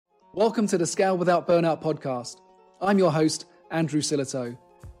Welcome to the Scale Without Burnout podcast. I'm your host, Andrew Silito.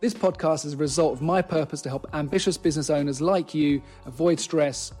 This podcast is a result of my purpose to help ambitious business owners like you avoid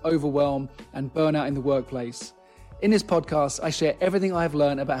stress, overwhelm, and burnout in the workplace. In this podcast, I share everything I've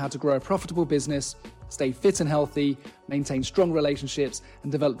learned about how to grow a profitable business, stay fit and healthy, maintain strong relationships,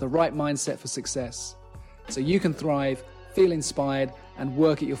 and develop the right mindset for success, so you can thrive, feel inspired, and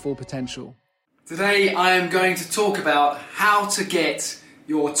work at your full potential. Today, I am going to talk about how to get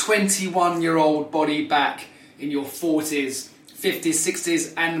your 21-year-old body back in your 40s, 50s,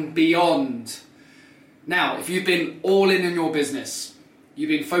 60s, and beyond. Now, if you've been all in your business, you've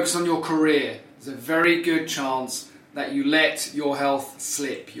been focused on your career, there's a very good chance that you let your health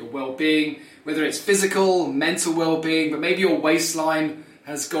slip, your well-being, whether it's physical, mental well-being, but maybe your waistline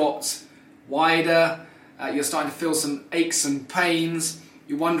has got wider, you're starting to feel some aches and pains,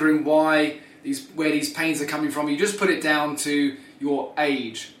 you're wondering where these pains are coming from. You just put it down to your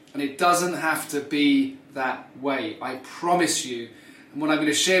age, and it doesn't have to be that way, I promise you. And what I'm going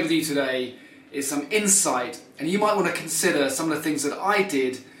to share with you today is some insight, and you might want to consider some of the things that I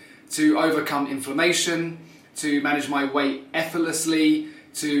did to overcome inflammation, to manage my weight effortlessly,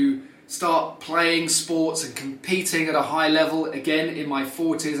 to start playing sports and competing at a high level again in my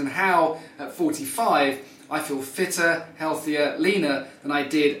 40s, and how at 45 I feel fitter, healthier, leaner than I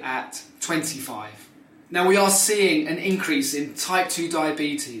did at 25. Now, we are seeing an increase in type 2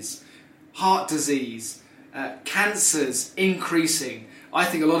 diabetes, heart disease, cancers increasing. I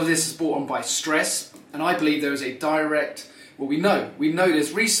think a lot of this is brought on by stress, and I believe there is a direct, we know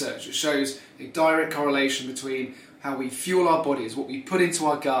there's research that shows a direct correlation between how we fuel our bodies, what we put into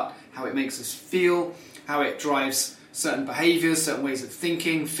our gut, how it makes us feel, how it drives certain behaviours, certain ways of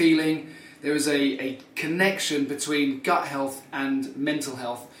thinking, feeling. There is a connection between gut health and mental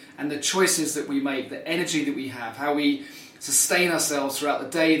health, and the choices that we make, the energy that we have, how we sustain ourselves throughout the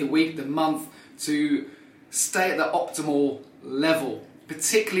day, the week, the month, to stay at the optimal level,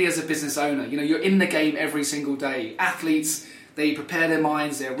 particularly as a business owner. You know, you're in the game every single day. Athletes, they prepare their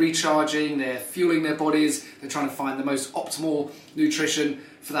minds, they're recharging, they're fueling their bodies, they're trying to find the most optimal nutrition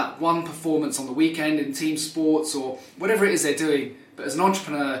for that one performance on the weekend in team sports or whatever it is they're doing. But as an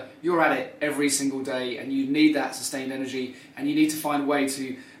entrepreneur, you're at it every single day, and you need that sustained energy, and you need to find a way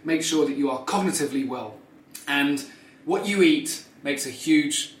to make sure that you are cognitively well. And what you eat makes a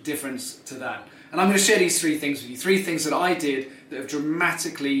huge difference to that. And I'm going to share these three things with you, three things that I did that have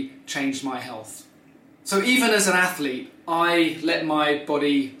dramatically changed my health. So even as an athlete, I let my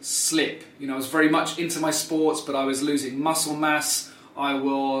body slip. You know, I was very much into my sports, but I was losing muscle mass. I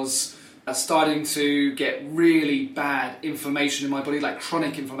was starting to get really bad inflammation in my body, like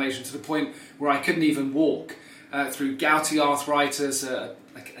chronic inflammation, to the point where I couldn't even walk, through gouty arthritis,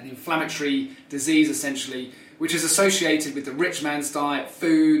 like an inflammatory disease essentially, which is associated with the rich man's diet,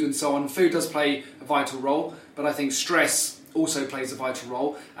 food and so on. Food does play a vital role, but I think stress also plays a vital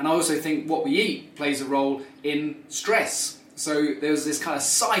role, and I also think what we eat plays a role in stress. So there's this kind of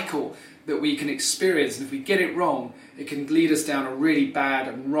cycle that we can experience, and if we get it wrong, it can lead us down a really bad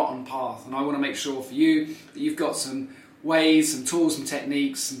and rotten path. And I want to make sure for you that you've got some ways, some tools, some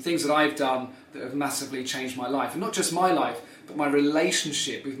techniques, some things that I've done that have massively changed my life. And not just my life, but my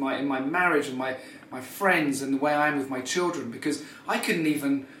relationship with in my marriage and my friends, and the way I am with my children, because I couldn't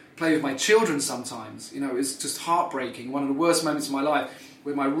even play with my children sometimes. You know, it was just heartbreaking. One of the worst moments of my life,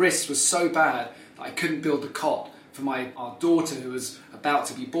 where my wrist was so bad that I couldn't build the cot for our daughter, who was about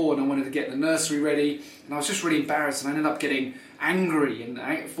to be born. I wanted to get the nursery ready, and I was just really embarrassed, and I ended up getting angry and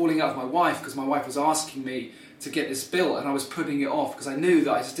falling out with my wife, because my wife was asking me to get this built, and I was putting it off because I knew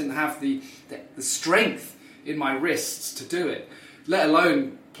that I just didn't have the strength in my wrists to do it, let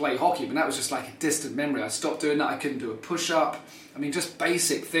alone play hockey. But that was just like a distant memory. I stopped doing that. I couldn't do a push-up. I mean, just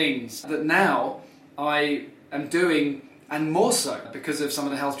basic things that now I am doing, and more so because of some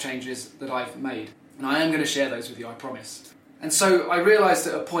of the health changes that I've made. And I am going to share those with you, I promise. And so I realised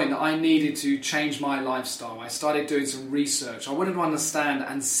at a point that I needed to change my lifestyle. I started doing some research. I wanted to understand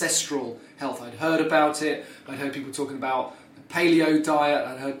ancestral health. I'd heard about it. I'd heard people talking about the paleo diet.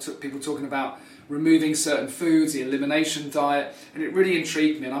 I'd heard people talking about removing certain foods, the elimination diet. And it really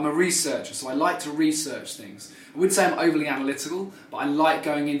intrigued me. And I'm a researcher, so I like to research things. I wouldn't say I'm overly analytical, but I like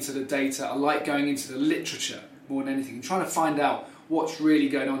going into the data. I like going into the literature more than anything and trying to find out what's really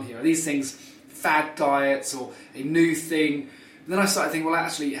going on here. Are these things fad diets or a new thing? And then I started thinking, well,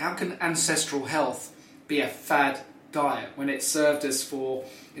 actually, how can ancestral health be a fad diet when it served us for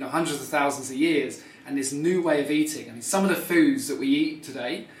hundreds of thousands of years, and this new way of eating? I mean, some of the foods that we eat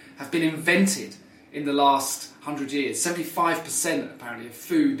today have been invented in the last 100 years. 75% apparently of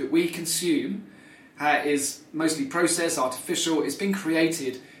food that we consume is mostly processed, artificial. It's been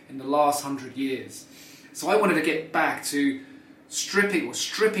created in the last 100 years. So I wanted to get back to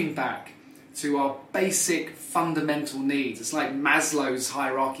stripping back to our basic fundamental needs. It's like Maslow's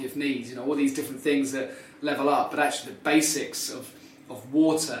hierarchy of needs, all these different things that level up, but actually the basics of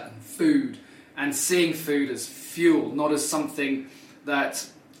water and food, and seeing food as fuel, not as something that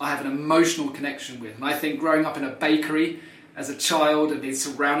I have an emotional connection with. And I think growing up in a bakery as a child and being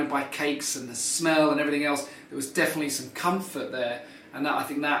surrounded by cakes and the smell and everything else, there was definitely some comfort there, and I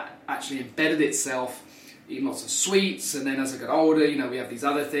think that actually embedded itself. Eating lots of sweets, and then as I got older, we have these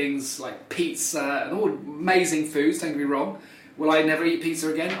other things like pizza and all amazing foods, don't get me wrong. Will I never eat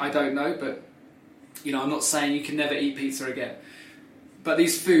pizza again? I don't know, but I'm not saying you can never eat pizza again. But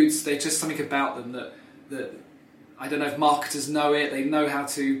these foods, there's just something about them that I don't know if marketers know it, they know how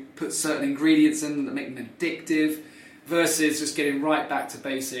to put certain ingredients in them that make them addictive, versus just getting right back to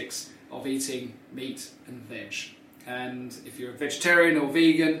basics of eating meat and veg. And if you're a vegetarian or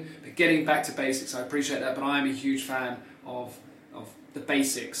vegan, but getting back to basics, I appreciate that, but I am a huge fan of the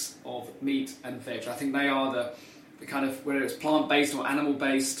basics of meat and veg. I think they are the kind of, whether it's plant-based or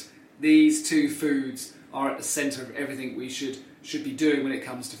animal-based, these two foods are at the centre of everything we should be doing when it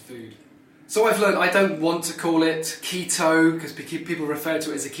comes to food. So I've learned I don't want to call it keto, because people refer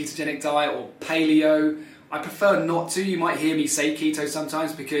to it as a ketogenic diet, or paleo. I prefer not to. You might hear me say keto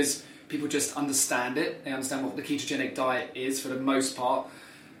sometimes because people just understand it. They understand what the ketogenic diet is for the most part.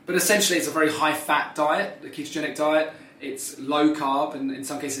 But essentially it's a very high-fat diet, the ketogenic diet. It's low carb, and in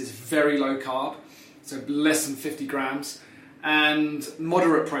some cases it's very low carb, so less than 50 grams, and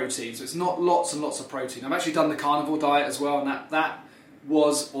moderate protein. So it's not lots and lots of protein. I've actually done the carnivore diet as well, and that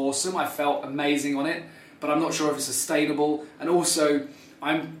was awesome. I felt amazing on it, but I'm not sure if it's sustainable. And also,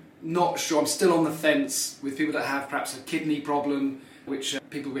 I'm not sure, I'm still on the fence with people that have perhaps a kidney problem, which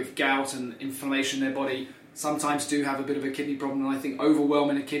people with gout and inflammation in their body sometimes do have a bit of a kidney problem, and I think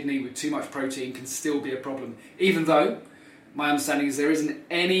overwhelming a kidney with too much protein can still be a problem, even though my understanding is there isn't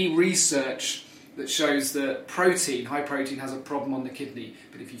any research that shows that high protein has a problem on the kidney.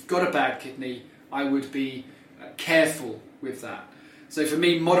 But if you've got a bad kidney, I would be careful with that. So for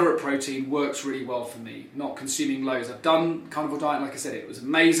me, moderate protein works really well for me, not consuming loads. I've done carnivore diet, and like I said, it was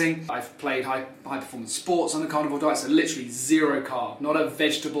amazing. I've played high performance sports on the carnivore diet, so literally zero carb, not a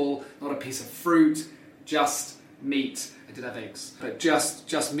vegetable, not a piece of fruit, just meat. I did have eggs, but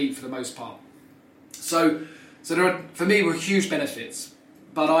just meat for the most part. So there are, for me, were huge benefits.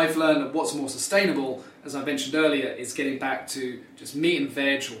 But I've learned that what's more sustainable, as I mentioned earlier, is getting back to just meat and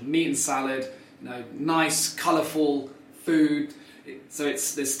veg or meat and salad, nice, colourful food. So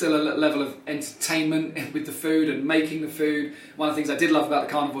there's still a level of entertainment with the food and making the food. One of the things I did love about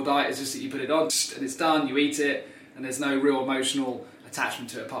the carnivore diet is just that you put it on and it's done, you eat it, and there's no real emotional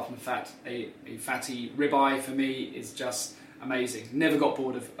attachment to it apart from the fact a fatty ribeye for me is just amazing. Never got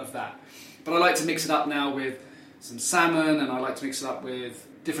bored of that. But I like to mix it up now with some salmon, and I like to mix it up with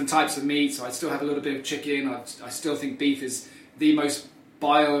different types of meat. So I still have a little bit of chicken. I still think beef is the most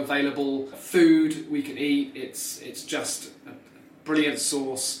bioavailable food we can eat. It's just a brilliant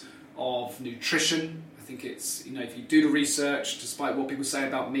source of nutrition. I think it's, if you do the research, despite what people say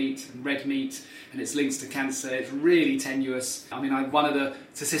about meat and red meat and its links to cancer, it's really tenuous. One of the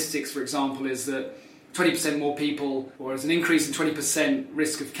statistics, for example, is that 20% more people, or as an increase in 20%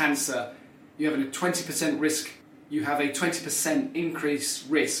 risk of cancer, you have a 20% increased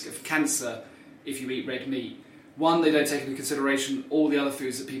risk of cancer if you eat red meat. One, they don't take into consideration all the other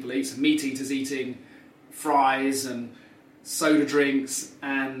foods that people eat. So meat eaters eating fries and soda drinks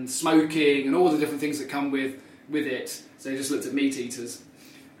and smoking and all the different things that come with it. So they just looked at meat eaters.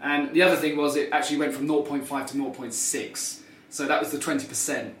 And the other thing was it actually went from 0.5 to 0.6. So that was the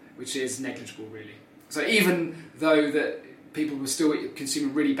 20%, which is negligible, really. So even though that people were still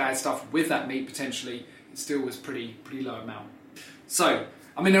consuming really bad stuff with that meat, potentially, it still was pretty low amount. So,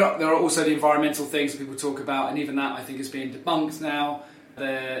 there are also the environmental things that people talk about, and even that I think is being debunked now.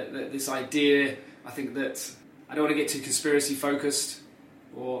 This idea, I think that I don't want to get too conspiracy focused,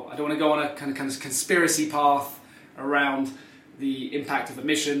 or I don't want to go on a kind of conspiracy path around the impact of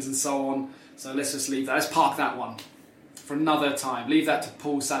emissions and so on. So let's just leave that. Let's park that one for another time. Leave that to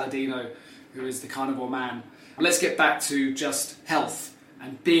Paul Saladino, who is the carnivore man. Let's get back to just health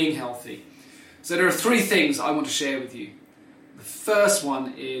and being healthy. So there are 3 things I want to share with you. The first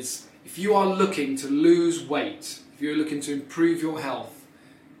one is, if you are looking to lose weight, if you're looking to improve your health,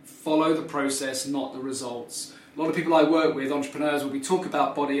 follow the process, not the results. A lot of people I work with, entrepreneurs, when we talk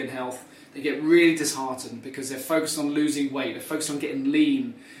about body and health, they get really disheartened because they're focused on losing weight, they're focused on getting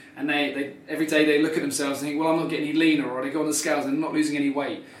lean, and they every day they look at themselves and think, well, I'm not getting any leaner, or they go on the scales and they're not losing any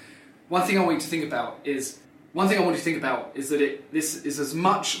weight. One thing I want you to think about is, One thing I want you to think about is that this is as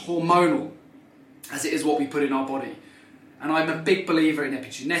much hormonal as it is what we put in our body. And I'm a big believer in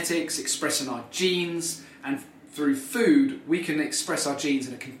epigenetics, expressing our genes, and through food, we can express our genes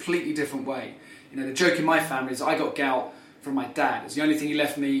in a completely different way. The joke in my family is I got gout from my dad. It's the only thing he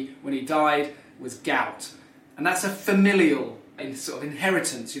left me when he died was gout. And that's a familial sort of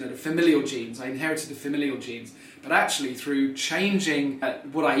inheritance, the familial genes. I inherited the familial genes. But actually, through changing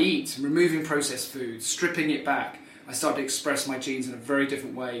what I eat, removing processed food, stripping it back, I started to express my genes in a very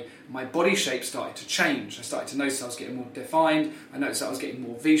different way. My body shape started to change. I started to notice I was getting more defined. I noticed I was getting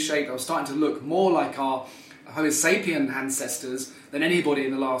more V-shaped. I was starting to look more like our Homo sapien ancestors than anybody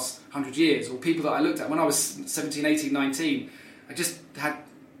in the last 100 years, or people that I looked at when I was 17, 18, 19. I just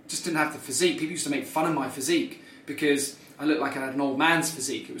didn't have the physique. People used to make fun of my physique because I looked like I had an old man's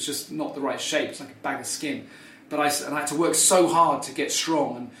physique. It was just not the right shape. It's like a bag of skin. But I had to work so hard to get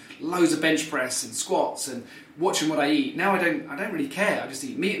strong, and loads of bench press and squats and watching what I eat. Now I don't really care. I just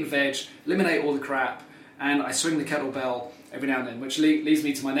eat meat and veg, eliminate all the crap, and I swing the kettlebell every now and then, which leads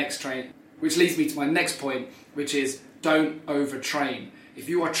me to my next point, which is don't overtrain. If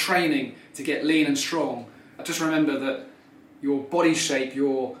you are training to get lean and strong, just remember that your body shape,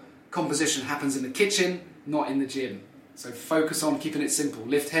 your composition happens in the kitchen, not in the gym. So focus on keeping it simple.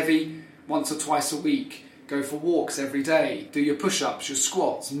 Lift heavy once or twice a week. Go for walks every day. Do your push-ups, your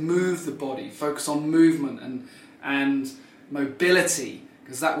squats. Move the body. Focus on movement and mobility,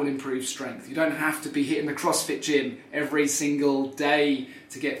 because that will improve strength. You don't have to be hitting the CrossFit gym every single day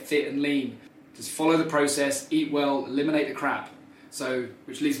to get fit and lean. Just follow the process, eat well, eliminate the crap. So,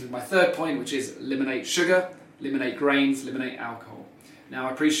 which leads me to my third point, which is eliminate sugar, eliminate grains, eliminate alcohol. Now,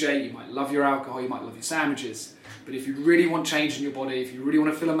 I appreciate you might love your alcohol, you might love your sandwiches, but if you really want change in your body, if you really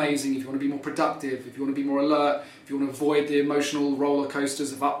want to feel amazing, if you want to be more productive, if you want to be more alert, if you want to avoid the emotional roller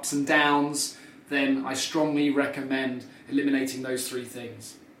coasters of ups and downs, then I strongly recommend eliminating those three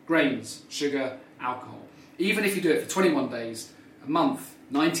things. Grains, sugar, alcohol. Even if you do it for 21 days, a month,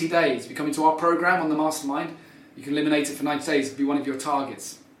 90 days, if you come into our program on the Mastermind, you can eliminate it for 90 days. It'll be one of your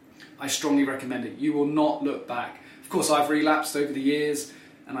targets. I strongly recommend it. You will not look back. Of course, I've relapsed over the years,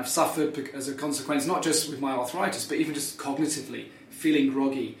 and I've suffered as a consequence, not just with my arthritis, but even just cognitively, feeling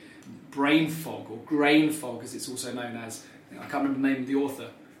groggy, brain fog, or grain fog, as it's also known as. I can't remember the name of the author.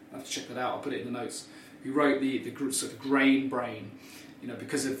 I'll have to check that out. I'll put it in the notes. Who wrote the sort of grain brain,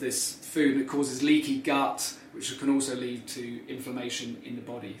 because of this food that causes leaky gut, which can also lead to inflammation in the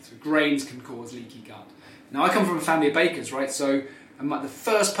body. So grains can cause leaky gut. Now, I come from a family of bakers, right? So the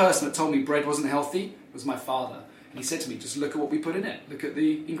first person that told me bread wasn't healthy was my father. And he said to me, just look at what we put in it. Look at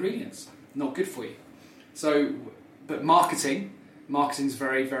the ingredients. Not good for you. So, but marketing's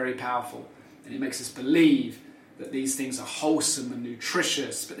very, very powerful. And it makes us believe that these things are wholesome and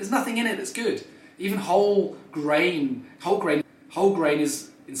nutritious, but there's nothing in it that's good. Even whole grain is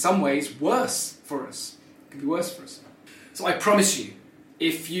in some ways worse for us. It can be worse for us. So I promise you,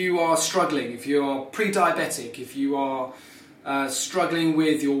 if you are struggling, if you are pre-diabetic, if you are struggling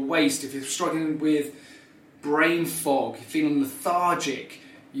with your waist, if you're struggling with brain fog, you're feeling lethargic,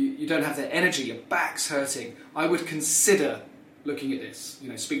 you don't have the energy, your back's hurting, I would consider looking at this.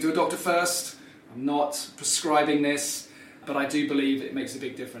 Speak to a doctor first. I'm not prescribing this, but I do believe it makes a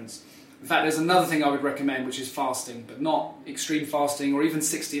big difference. In fact, there's another thing I would recommend, which is fasting, but not extreme fasting or even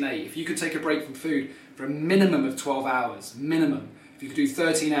 16-8. If you could take a break from food for a minimum of 12 hours, minimum. If you could do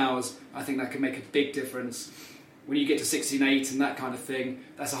 13 hours, I think that could make a big difference. When you get to 16-8 and that kind of thing,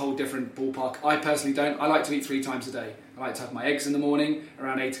 that's a whole different ballpark. I personally don't. I like to eat 3 times a day. I like to have my eggs in the morning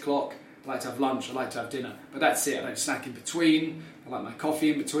around 8 o'clock. I like to have lunch. I like to have dinner. But that's it. I don't snack in between. I like my coffee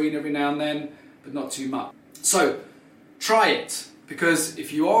in between every now and then, but not too much. So try it, because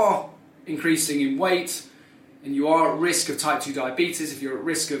if you are increasing in weight and you are at risk of type 2 diabetes, if you're at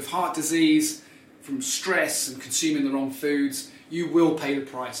risk of heart disease from stress and consuming the wrong foods, you will pay the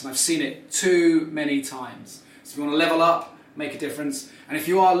price. And I've seen it too many times. So if you want to level up, make a difference. And if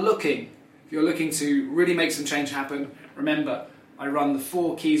you're looking to really make some change happen, remember, I run the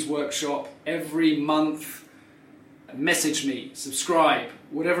 4 Keys workshop every month. Message me, subscribe,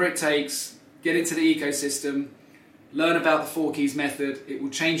 whatever it takes, get into the ecosystem, learn about the 4 Keys method. It will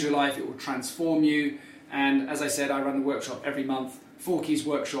change your life, it will transform you. And as I said, I run the workshop every month,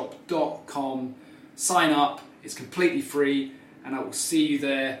 4keysworkshop.com. Sign up, it's completely free, and I will see you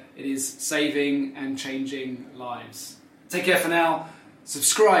there. It is saving and changing lives. Take care for now.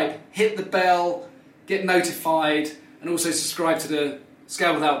 Subscribe, hit the bell, get notified, and also subscribe to the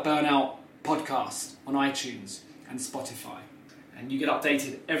Scale Without Burnout podcast on iTunes and Spotify. And you get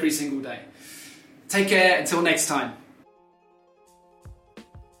updated every single day. Take care until next time.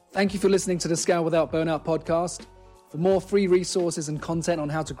 Thank you for listening to the Scale Without Burnout podcast. For more free resources and content on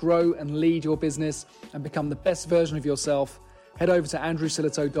how to grow and lead your business and become the best version of yourself, head over to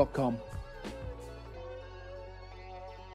andrewsilito.com.